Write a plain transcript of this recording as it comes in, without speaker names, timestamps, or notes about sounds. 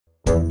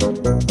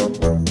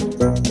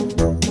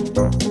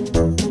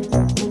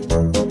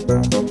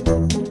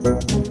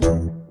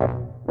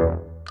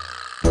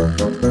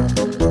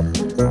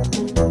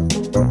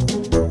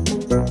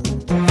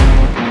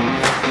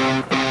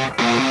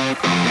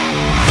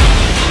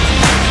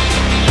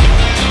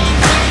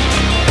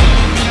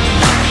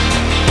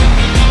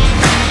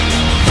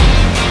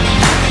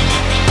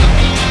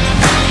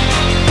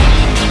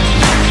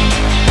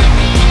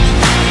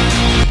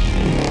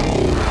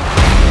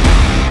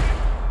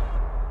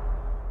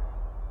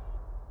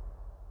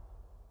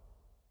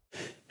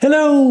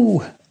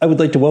Hello! I would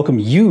like to welcome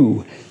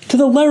you to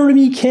the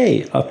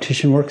Laramy-K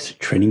Optician Works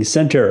Training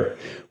Center,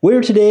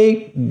 where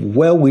today,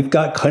 well, we've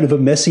got kind of a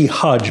messy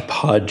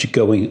hodgepodge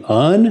going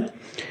on.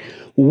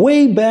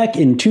 Way back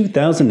in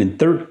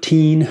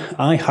 2013,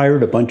 I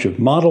hired a bunch of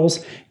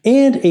models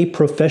and a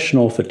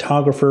professional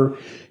photographer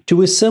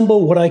to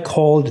assemble what I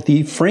called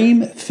the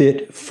Frame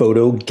Fit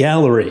Photo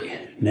Gallery.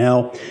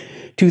 Now,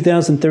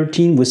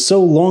 2013 was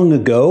so long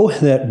ago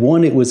that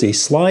one, it was a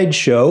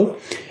slideshow,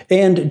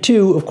 and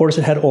two, of course,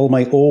 it had all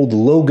my old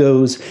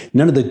logos,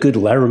 none of the good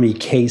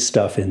Laramy-K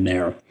stuff in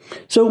there.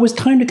 So it was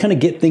time to kind of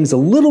get things a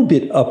little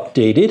bit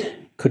updated.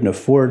 Couldn't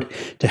afford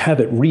to have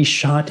it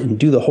reshot and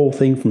do the whole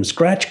thing from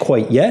scratch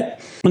quite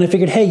yet. And I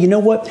figured, hey, you know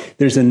what?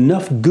 There's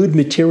enough good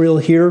material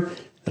here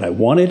that I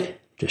wanted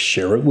to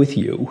share it with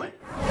you.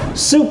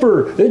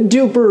 Super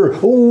duper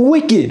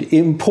wicked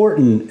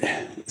important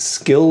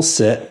skill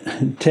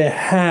set to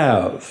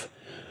have.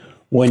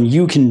 When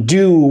you can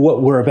do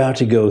what we're about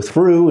to go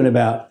through in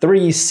about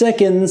 3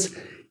 seconds,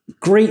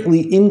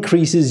 greatly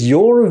increases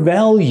your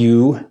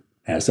value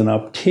as an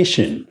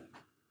optician.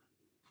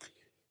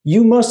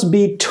 You must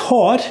be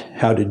taught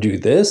how to do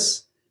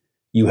this,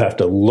 you have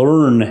to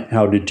learn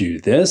how to do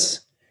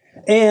this,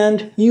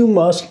 and you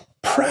must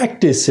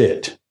practice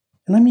it.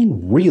 And I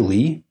mean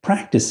really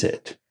practice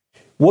it.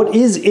 What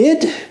is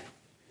it?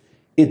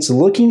 It's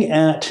looking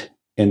at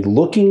and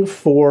looking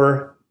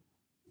for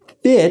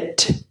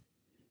fit,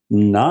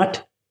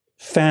 not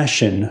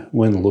fashion,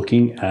 when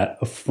looking at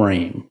a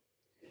frame.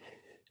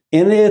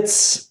 And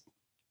it's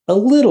a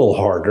little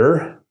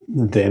harder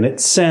than it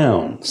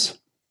sounds.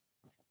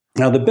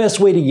 Now, the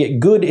best way to get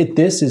good at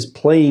this is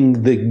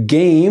playing the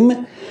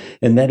game,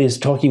 and that is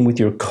talking with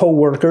your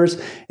coworkers.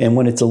 And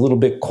when it's a little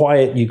bit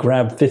quiet, you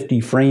grab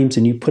 50 frames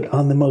and you put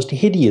on the most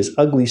hideous,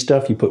 ugly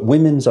stuff. You put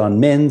women's on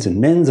men's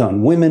and men's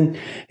on women,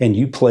 and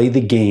you play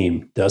the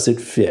game. Does it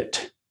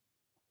fit?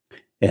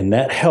 And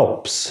that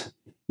helps.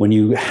 When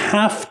you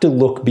have to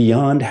look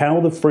beyond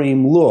how the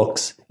frame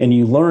looks and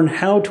you learn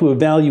how to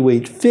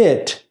evaluate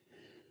fit,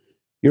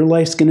 your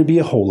life's going to be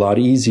a whole lot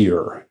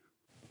easier.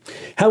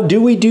 How do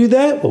we do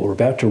that? Well, we're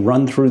about to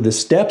run through the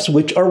steps,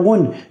 which are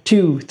 1,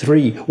 2,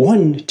 3,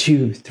 1,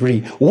 2, 3,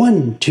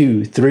 1,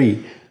 2,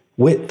 3.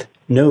 Width,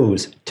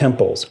 nose,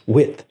 temples,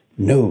 width,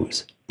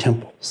 nose,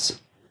 temples.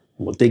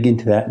 We'll dig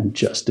into that in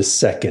just a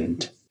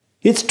second.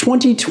 It's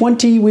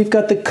 2020, we've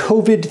got the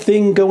COVID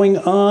thing going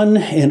on,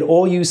 and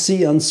all you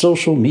see on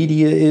social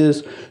media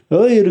is,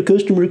 I had a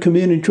customer come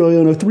in and try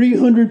on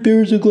 300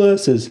 pairs of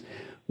glasses.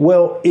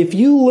 Well, if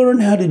you learn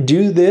how to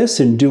do this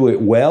and do it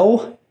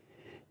well,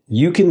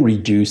 you can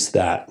reduce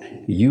that.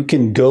 You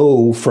can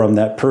go from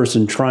that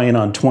person trying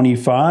on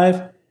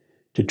 25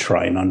 to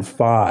trying on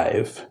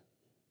 5.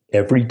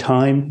 Every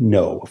time?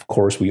 No. Of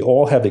course, we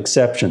all have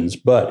exceptions,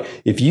 but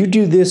if you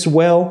do this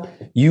well,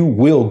 you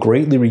will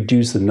greatly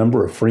reduce the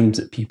number of frames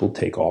that people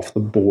take off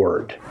the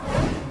board.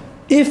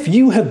 If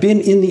you have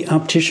been in the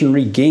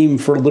opticianry game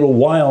for a little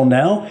while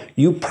now,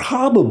 you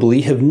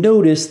probably have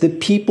noticed that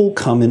people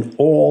come in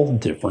all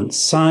different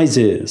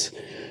sizes.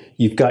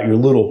 You've got your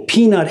little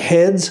peanut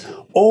heads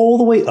all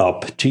the way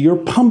up to your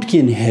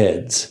pumpkin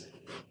heads.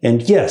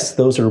 And yes,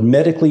 those are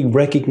medically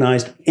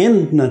recognized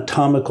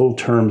anatomical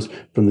terms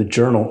from the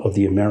Journal of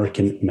the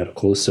American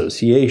Medical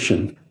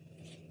Association.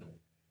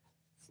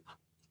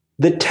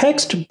 The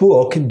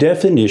textbook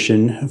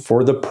definition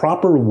for the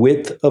proper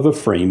width of a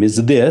frame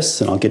is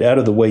this, and I'll get out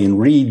of the way and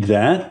read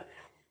that.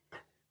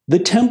 The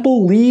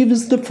temple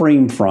leaves the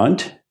frame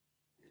front,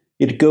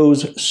 it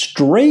goes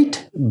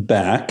straight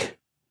back,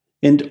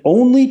 and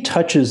only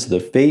touches the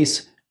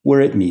face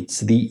where it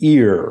meets the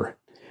ear.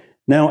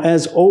 Now,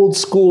 as old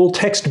school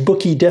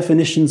textbooky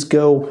definitions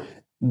go,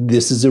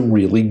 this is a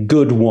really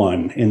good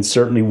one, and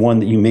certainly one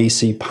that you may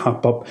see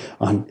pop up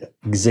on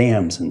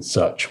exams and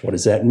such. What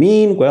does that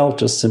mean? Well,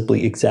 just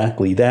simply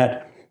exactly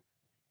that.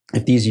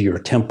 If these are your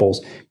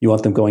temples, you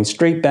want them going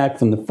straight back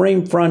from the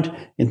frame front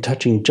and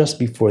touching just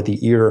before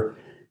the ear.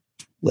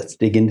 Let's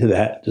dig into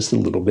that just a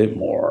little bit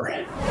more.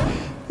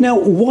 Now,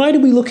 why do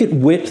we look at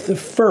width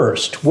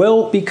first?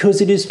 Well,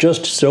 because it is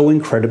just so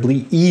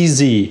incredibly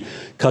easy.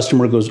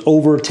 Customer goes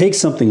over, takes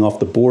something off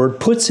the board,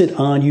 puts it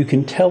on. You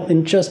can tell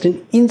in just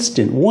an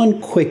instant, one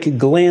quick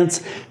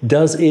glance,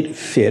 does it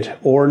fit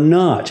or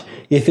not?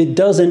 If it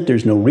doesn't,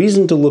 there's no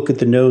reason to look at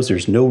the nose.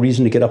 There's no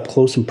reason to get up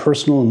close and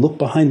personal and look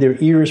behind their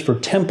ears for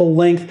temple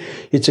length.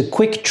 It's a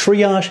quick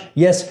triage.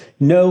 Yes,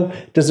 no.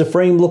 Does the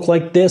frame look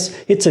like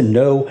this? It's a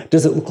no.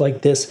 Does it look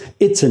like this?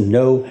 It's a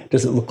no.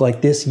 Does it look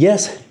like this?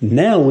 Yes.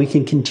 Now we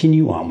can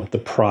continue on with the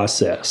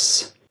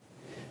process.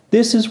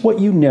 This is what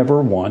you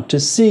never want to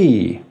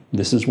see.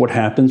 This is what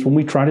happens when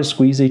we try to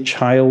squeeze a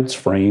child's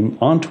frame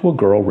onto a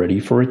girl ready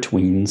for a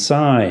tween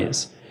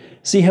size.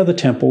 See how the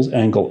temples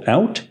angle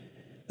out?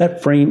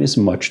 That frame is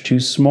much too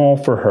small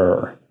for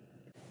her.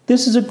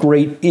 This is a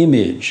great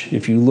image.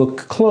 If you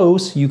look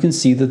close, you can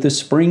see that the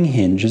spring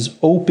hinge is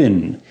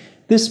open.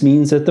 This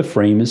means that the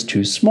frame is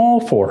too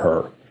small for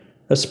her.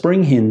 A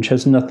spring hinge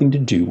has nothing to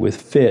do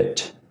with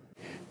fit.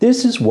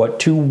 This is what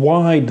too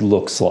wide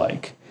looks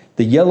like.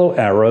 The yellow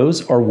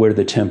arrows are where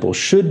the temple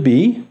should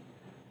be.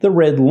 The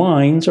red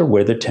lines are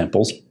where the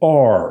temples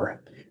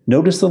are.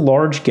 Notice the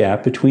large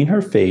gap between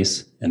her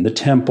face and the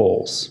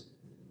temples.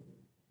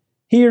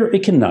 Here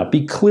it cannot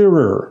be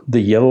clearer. The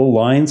yellow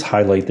lines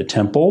highlight the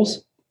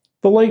temples.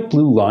 The light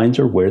blue lines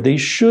are where they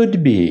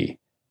should be.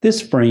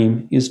 This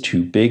frame is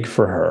too big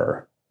for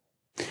her.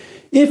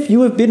 If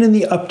you have been in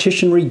the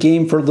opticianry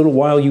game for a little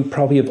while, you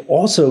probably have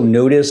also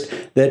noticed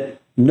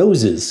that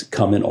noses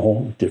come in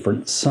all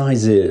different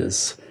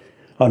sizes.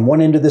 On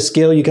one end of the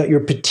scale, you got your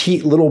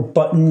petite little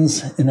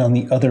buttons, and on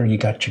the other, you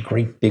got your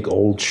great big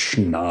old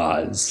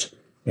schnoz.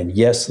 And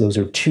yes, those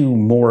are two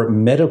more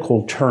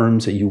medical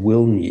terms that you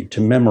will need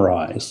to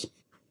memorize.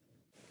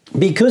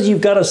 Because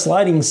you've got a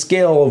sliding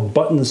scale of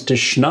buttons to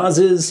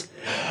schnozzes,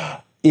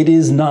 it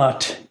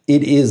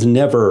is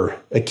never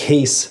a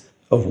case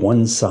of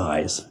one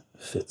size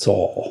fits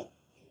all.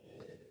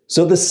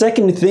 So the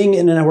second thing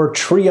in our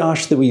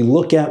triage that we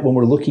look at when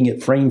we're looking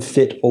at frame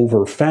fit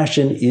over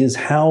fashion is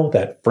how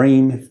that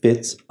frame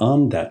fits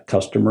on that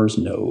customer's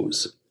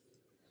nose.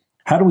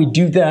 How do we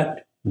do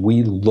that?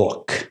 We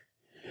look.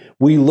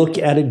 We look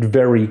at it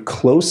very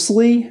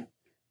closely,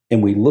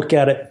 and we look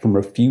at it from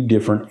a few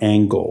different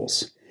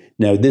angles.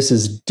 Now, this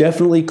is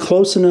definitely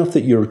close enough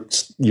that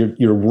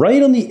you're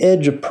right on the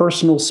edge of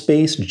personal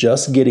space,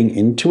 just getting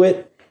into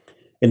it.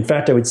 In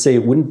fact, I would say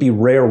it wouldn't be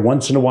rare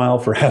once in a while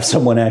for have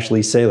someone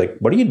actually say, like,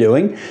 what are you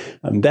doing?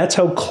 That's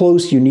how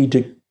close you need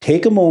to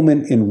take a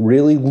moment and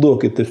really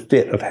look at the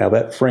fit of how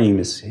that frame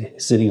is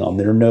sitting on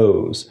their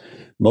nose.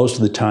 Most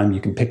of the time,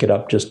 you can pick it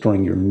up just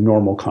during your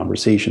normal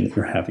conversation that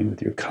you're having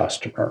with your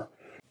customer.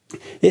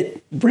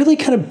 It really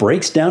kind of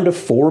breaks down to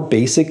four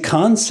basic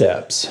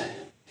concepts.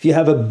 If you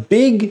have a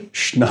big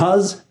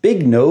schnoz,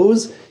 big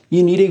nose,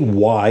 you need a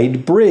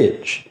wide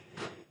bridge.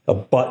 A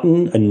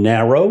button, a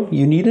narrow,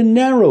 you need a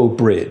narrow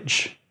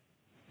bridge.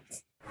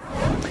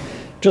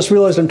 Just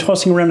realized I'm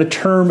tossing around a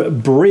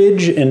term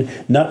bridge, and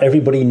not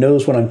everybody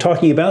knows what I'm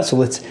talking about, so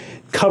let's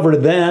cover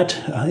that.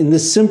 In the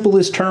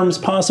simplest terms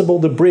possible,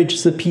 the bridge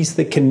is the piece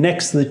that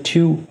connects the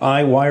two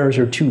eye wires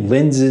or two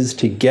lenses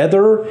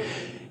together. You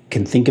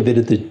can think of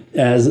it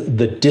as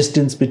the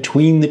distance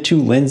between the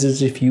two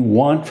lenses if you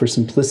want, for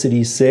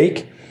simplicity's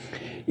sake.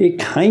 It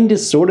kind of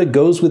sort of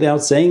goes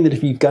without saying that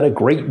if you've got a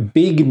great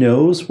big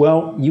nose,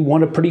 well, you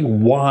want a pretty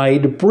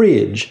wide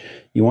bridge.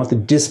 You want the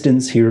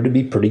distance here to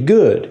be pretty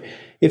good.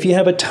 If you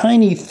have a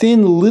tiny,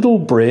 thin little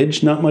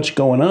bridge, not much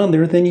going on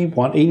there, then you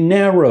want a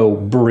narrow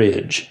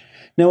bridge.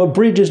 Now, a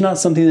bridge is not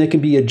something that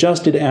can be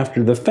adjusted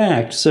after the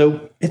fact,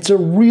 so it's a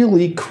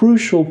really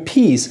crucial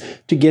piece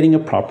to getting a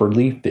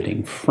properly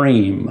fitting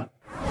frame.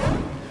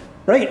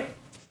 Right?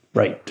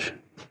 Right.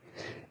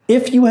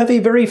 If you have a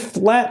very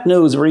flat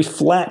nose, a very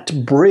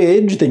flat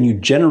bridge, then you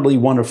generally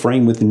want a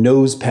frame with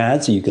nose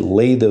pads so you can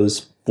lay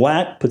those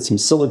flat, put some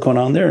silicone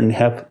on there, and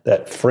have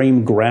that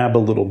frame grab a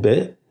little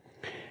bit.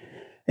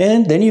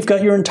 And then you've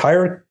got your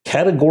entire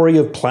category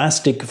of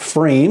plastic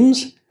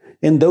frames,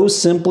 and those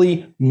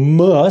simply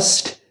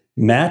must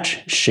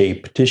match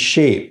shape to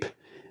shape.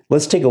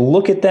 Let's take a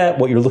look at that.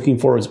 What you're looking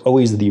for is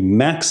always the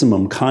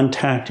maximum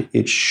contact.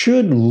 It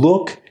should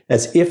look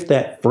as if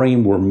that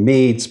frame were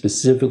made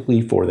specifically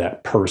for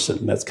that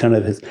person. That's kind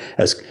of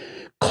as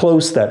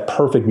close that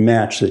perfect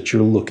match that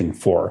you're looking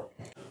for.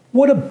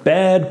 What a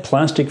bad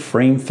plastic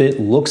frame fit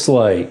looks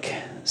like.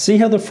 See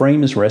how the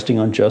frame is resting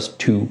on just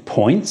 2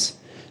 points?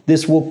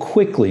 This will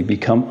quickly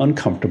become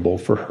uncomfortable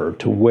for her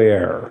to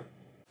wear.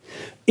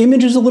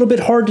 Image is a little bit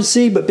hard to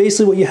see, but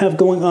basically what you have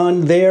going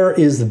on there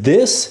is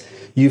this.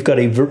 You've got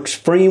a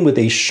frame with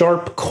a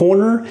sharp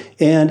corner,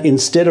 and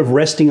instead of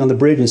resting on the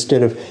bridge,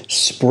 instead of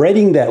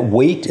spreading that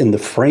weight in the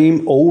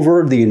frame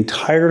over the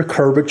entire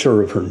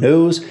curvature of her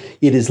nose,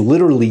 it is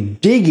literally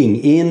digging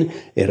in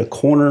at a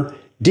corner,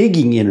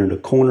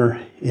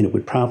 and it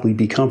would probably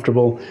be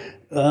comfortable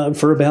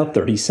for about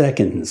 30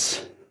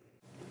 seconds.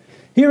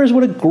 Here is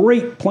what a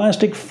great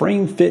plastic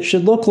frame fit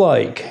should look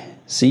like.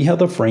 See how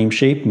the frame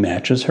shape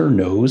matches her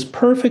nose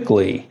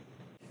perfectly.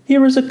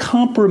 Here is a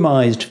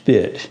compromised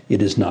fit.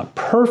 It is not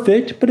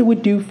perfect, but it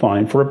would do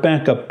fine for a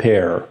backup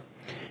pair.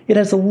 it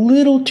has a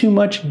little too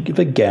much of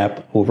a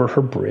gap over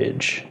her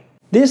bridge.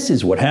 This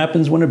is what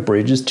happens when a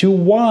bridge is too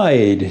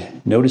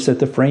wide. Notice that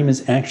the frame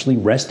is actually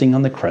resting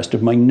on the crest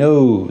of my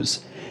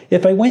nose.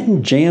 If I went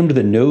and jammed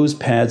the nose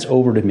pads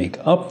over to make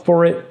up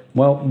for it,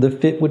 well, the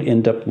fit would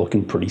end up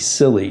looking pretty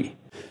silly.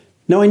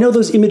 Now I know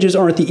those images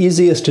aren't the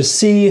easiest to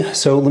see,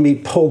 so let me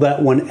pull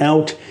that one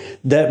out.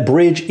 That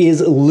bridge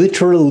is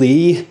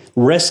literally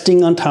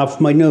resting on top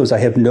of my nose. I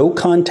have no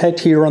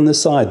contact here on the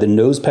side. The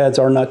nose pads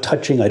are not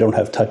touching. I don't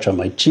have touch on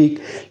my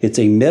cheek. It's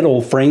a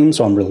metal frame,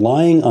 so I'm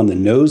relying on the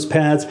nose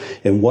pads.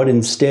 And what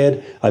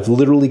instead? I've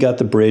literally got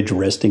the bridge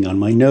resting on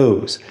my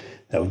nose.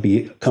 That would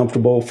be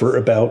comfortable for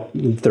about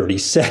 30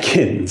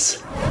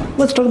 seconds.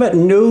 Let's talk about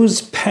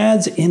nose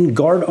pads and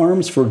guard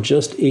arms for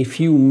just a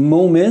few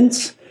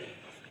moments.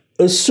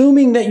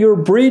 Assuming that your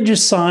bridge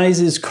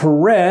size is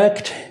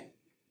correct,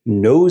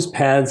 nose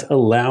pads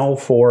allow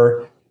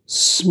for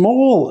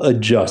small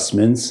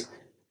adjustments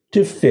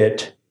to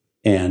fit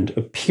and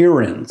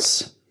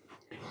appearance.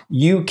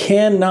 You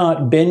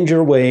cannot bend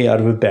your way out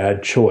of a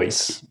bad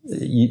choice.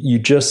 You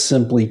just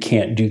simply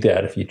can't do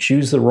that. If you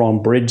choose the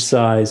wrong bridge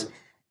size,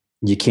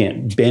 you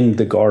can't bend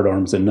the guard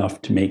arms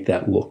enough to make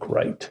that look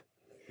right.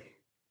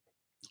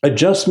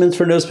 Adjustments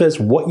for nose pads,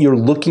 what you're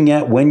looking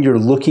at when you're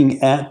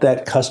looking at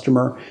that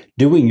customer,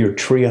 doing your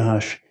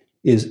triage,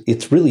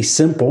 it's really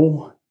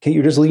simple. Okay,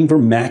 you're just looking for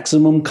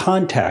maximum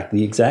contact,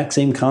 the exact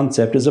same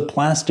concept as a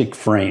plastic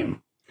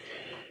frame.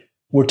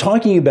 We're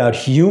talking about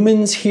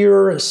humans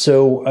here,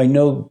 so I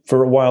know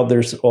for a while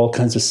there's all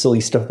kinds of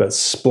silly stuff about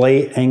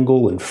splay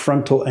angle and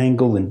frontal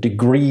angle and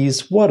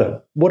degrees. What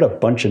a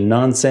bunch of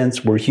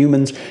nonsense. Where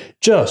humans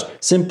just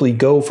simply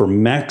go for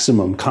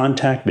maximum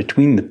contact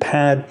between the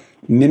pad,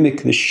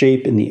 mimic the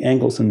shape and the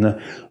angles and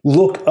the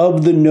look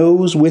of the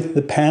nose with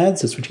the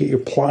pads. That's what you get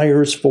your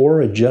pliers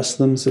for. Adjust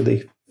them so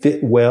they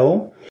fit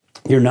well.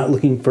 You're not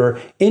looking for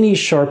any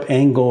sharp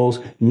angles,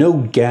 no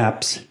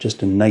gaps,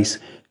 just a nice,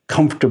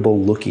 comfortable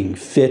looking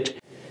fit.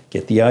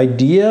 Get the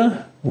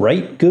idea?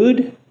 Right,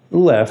 good,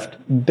 left,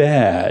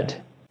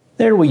 bad.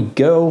 There we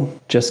go.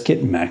 Just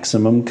get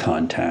maximum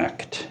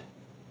contact.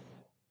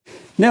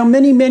 Now,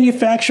 many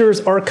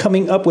manufacturers are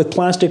coming up with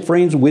plastic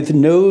frames with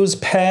nose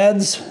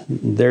pads.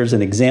 There's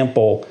an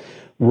example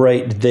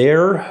right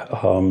there.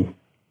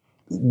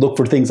 Look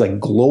for things like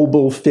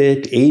Global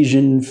Fit,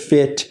 Asian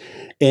Fit.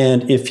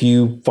 And if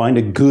you find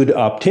a good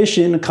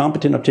optician, a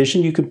competent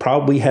optician, you could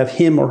probably have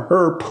him or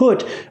her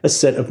put a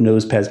set of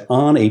nose pads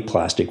on a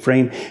plastic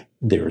frame.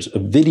 There's a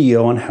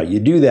video on how you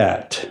do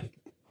that.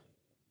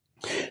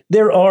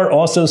 There are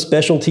also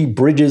specialty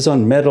bridges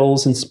on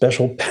metals and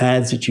special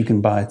pads that you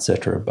can buy,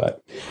 etc.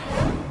 But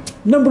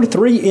number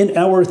 3 in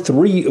our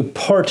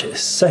 3-part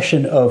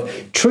session of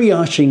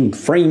triaging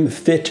frame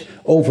fit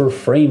over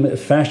frame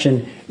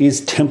fashion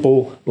is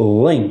temple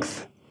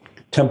length.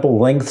 Temple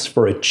lengths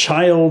for a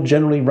child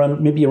generally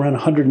run maybe around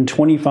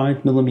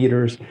 125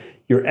 millimeters.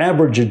 Your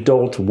average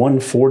adult,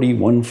 140,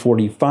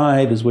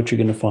 145 is what you're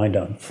going to find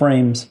on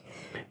frames.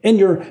 And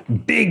your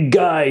big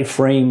guy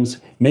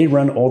frames may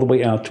run all the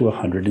way out to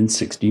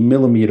 160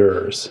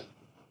 millimeters.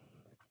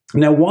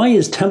 Now, why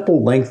is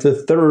temple length the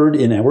third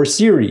in our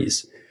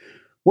series?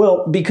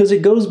 Well, because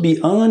it goes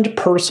beyond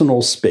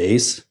personal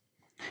space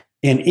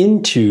and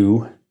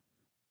into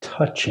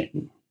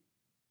touching.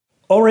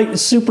 All right,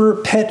 super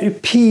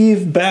pet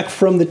peeve back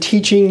from the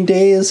teaching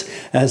days.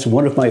 As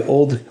one of my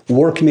old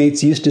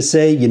workmates used to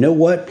say, you know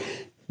what?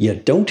 You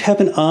don't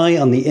have an eye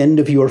on the end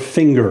of your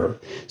finger.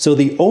 So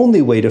the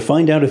only way to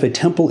find out if a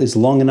temple is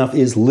long enough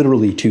is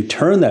literally to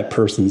turn that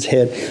person's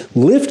head,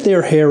 lift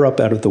their hair up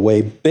out of the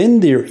way,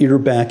 bend their ear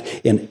back,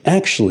 and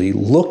actually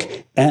look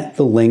at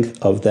the length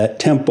of that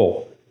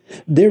temple.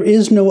 There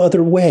is no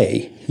other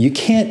way. You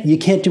can't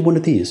do one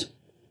of these.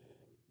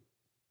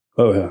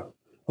 Oh, yeah.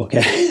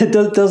 Okay, it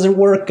doesn't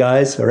work,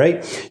 guys, all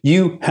right?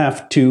 You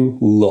have to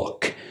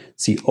look.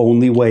 It's the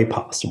only way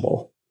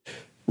possible.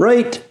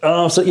 Right,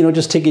 so,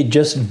 just take a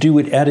just do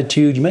it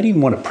attitude. You might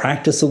even want to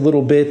practice a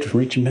little bit,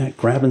 reaching back,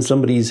 grabbing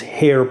somebody's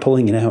hair,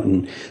 pulling it out,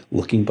 and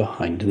looking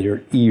behind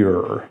their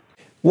ear.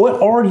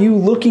 What are you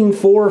looking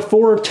for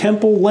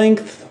temple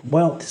length?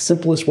 Well, the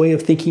simplest way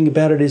of thinking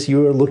about it is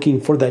you're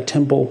looking for that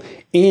temple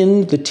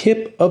end, the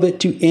tip of it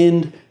to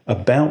end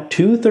about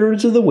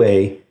 2/3 of the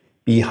way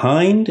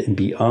behind and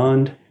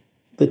beyond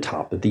the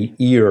top of the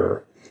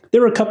ear.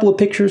 There are a couple of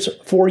pictures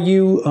for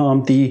you.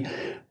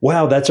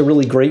 Wow, that's a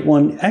really great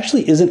one.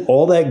 Actually isn't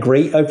all that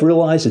great, I've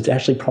realized. It's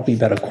actually probably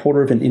about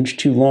 1/4 of an inch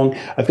too long.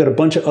 I've got a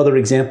bunch of other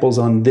examples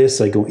on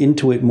this. I go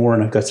into it more,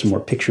 and I've got some more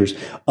pictures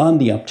on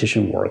the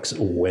Optician Works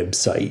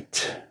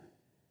website.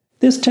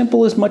 This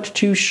temple is much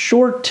too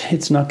short.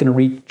 It's not going to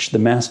reach the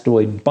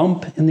mastoid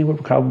bump, and they were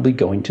probably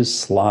going to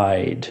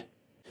slide.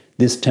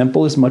 This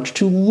temple is much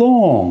too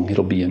long.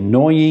 It'll be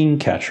annoying,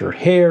 catch your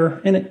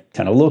hair, and it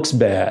kind of looks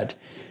bad.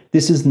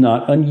 This is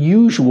not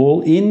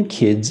unusual in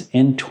kids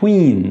and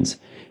tweens,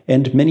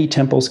 and many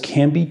temples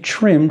can be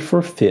trimmed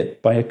for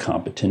fit by a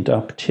competent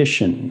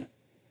optician.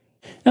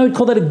 I would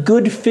call that a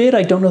good fit.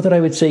 I don't know that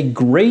I would say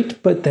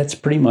great, but that's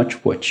pretty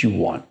much what you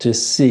want to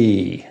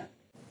see.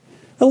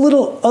 A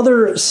little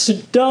other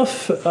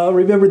stuff.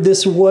 Remember,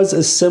 this was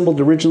assembled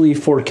originally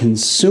for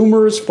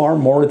consumers far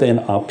more than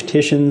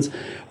opticians.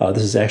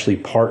 This is actually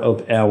part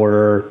of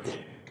our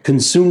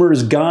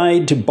consumer's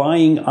guide to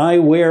buying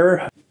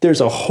eyewear. There's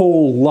a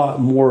whole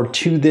lot more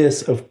to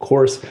this, of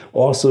course.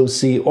 Also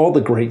see all the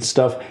great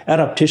stuff at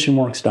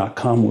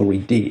opticianworks.com where we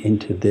dig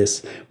into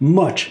this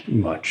much,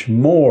 much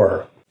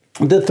more.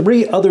 The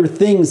three other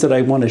things that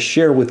I want to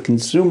share with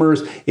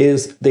consumers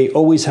is they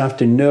always have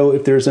to know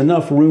if there's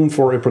enough room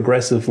for a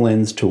progressive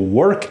lens to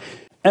work.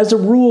 As a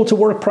rule, to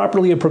work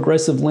properly, a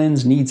progressive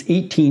lens needs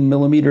 18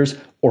 millimeters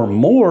or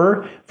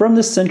more from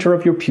the center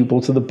of your pupil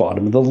to the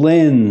bottom of the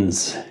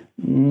lens.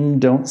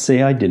 Don't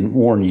say I didn't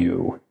warn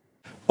you.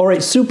 All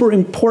right, super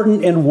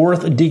important and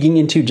worth digging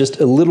into just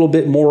a little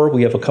bit more.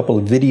 We have a couple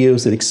of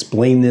videos that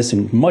explain this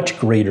in much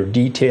greater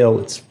detail.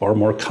 It's far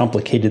more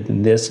complicated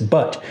than this,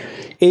 but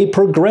a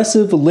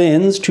progressive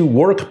lens to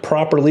work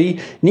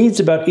properly needs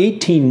about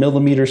 18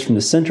 millimeters from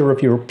the center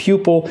of your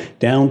pupil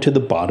down to the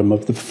bottom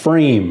of the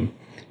frame.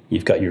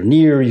 You've got your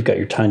near, you've got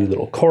your tiny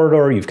little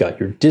corridor, you've got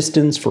your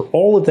distance. For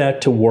all of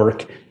that to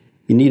work,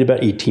 you need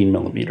about 18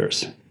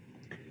 millimeters.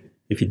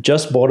 If you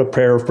just bought a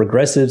pair of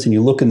progressives and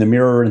you look in the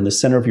mirror and the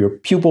center of your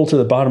pupil to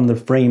the bottom of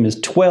the frame is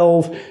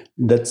 12,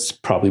 that's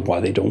probably why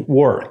they don't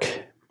work.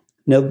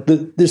 Now,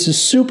 this is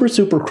super,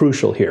 super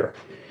crucial here.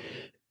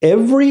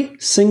 Every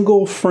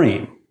single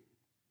frame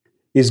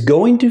is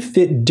going to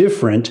fit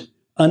different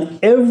on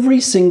every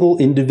single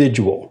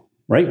individual,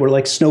 right? We're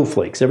like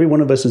snowflakes. Every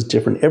one of us is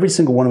different. Every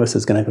single one of us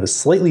is going to have a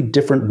slightly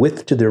different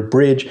width to their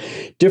bridge,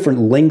 different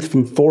length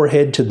from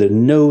forehead to the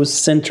nose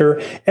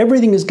center.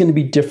 Everything is going to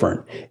be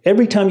different.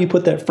 Every time you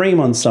put that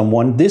frame on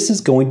someone, this is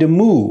going to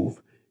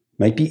move.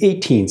 Might be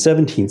 18,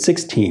 17,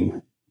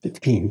 16,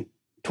 15,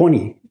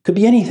 20. Could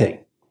be anything.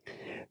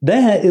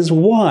 That is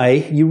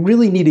why you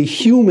really need a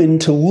human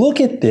to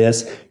look at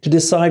this to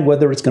decide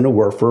whether it's going to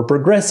work for a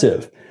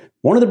progressive.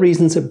 One of the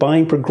reasons that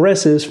buying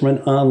progressives from an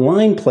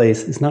online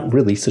place is not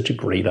really such a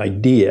great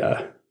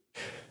idea.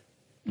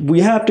 We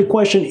have to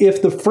question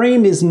if the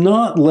frame is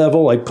not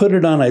level, I put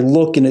it on, I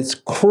look, and it's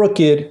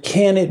crooked,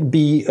 can it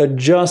be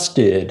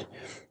adjusted?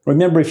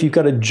 Remember, if you've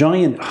got a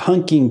giant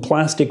hunking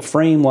plastic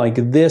frame like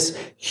this,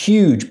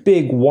 huge,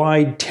 big,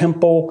 wide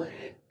temple,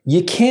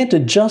 you can't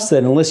adjust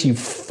that unless you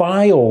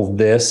file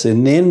this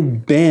and then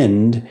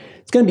bend.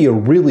 It's going to be a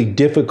really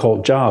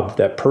difficult job if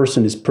that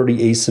person is pretty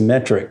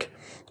asymmetric.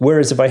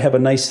 Whereas if I have a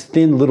nice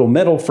thin little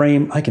metal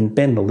frame, I can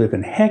bend the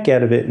living heck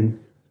out of it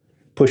and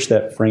push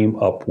that frame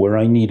up where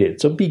I need it.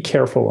 So be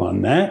careful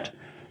on that.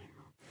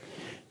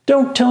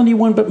 Don't tell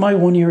anyone, but my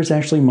one ear is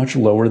actually much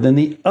lower than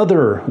the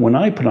other. When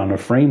I put on a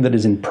frame that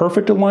is in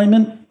perfect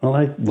alignment, well,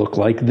 I look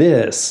like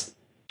this.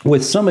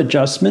 With some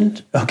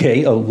adjustment,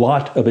 okay, a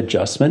lot of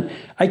adjustment,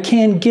 I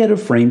can get a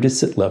frame to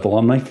sit level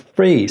on my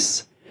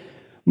face.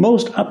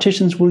 Most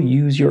opticians will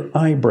use your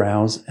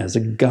eyebrows as a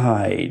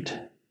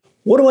guide.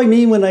 What do I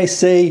mean when I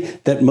say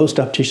that most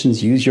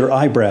opticians use your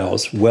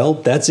eyebrows? Well,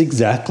 that's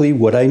exactly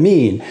what I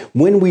mean.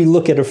 When we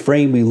look at a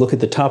frame, we look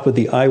at the top of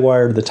the eye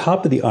wire to the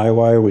top of the eye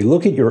wire, we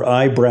look at your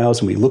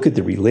eyebrows, and we look at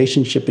the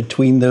relationship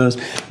between those.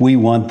 We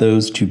want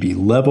those to be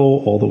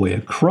level all the way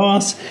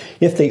across.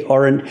 If they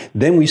aren't,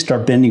 then we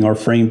start bending our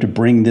frame to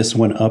bring this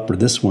one up or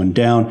this one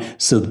down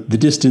so the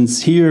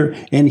distance here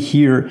and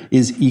here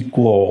is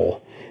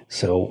equal.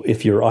 So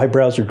if your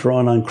eyebrows are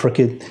drawn on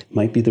crooked, it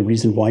might be the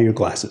reason why your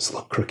glasses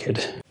look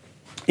crooked.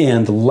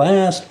 And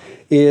last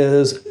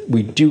is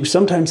we do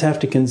sometimes have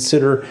to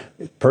consider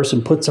a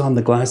person puts on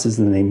the glasses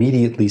and they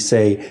immediately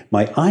say,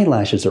 my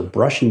eyelashes are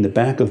brushing the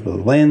back of the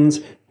lens,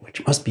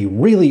 which must be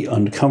really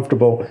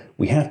uncomfortable.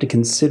 We have to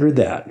consider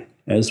that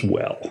as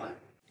well.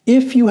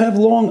 If you have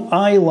long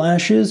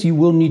eyelashes, you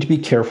will need to be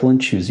careful in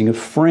choosing a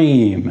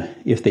frame.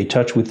 If they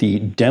touch with the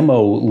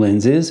demo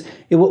lenses,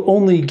 it will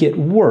only get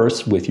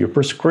worse with your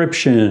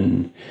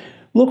prescription.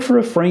 Look for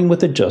a frame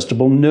with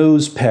adjustable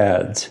nose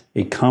pads.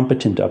 A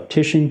competent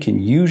optician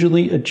can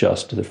usually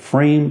adjust the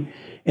frame,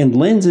 and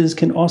lenses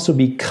can also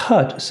be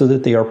cut so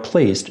that they are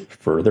placed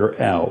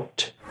further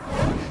out.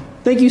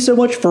 Thank you so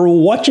much for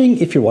watching.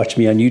 If you're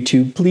watching me on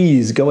YouTube,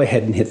 please go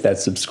ahead and hit that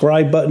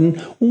subscribe button.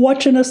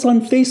 Watching us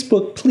on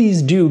Facebook,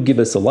 please do give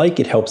us a like.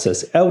 It helps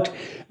us out.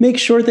 Make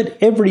sure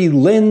that every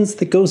lens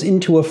that goes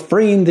into a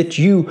frame that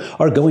you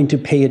are going to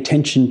pay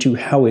attention to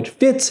how it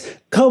fits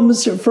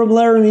comes from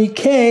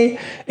Laramy-K,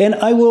 and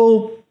I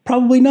will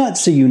probably not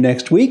see you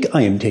next week.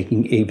 I am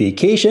taking a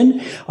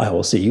vacation. I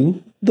will see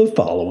you the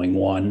following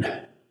one.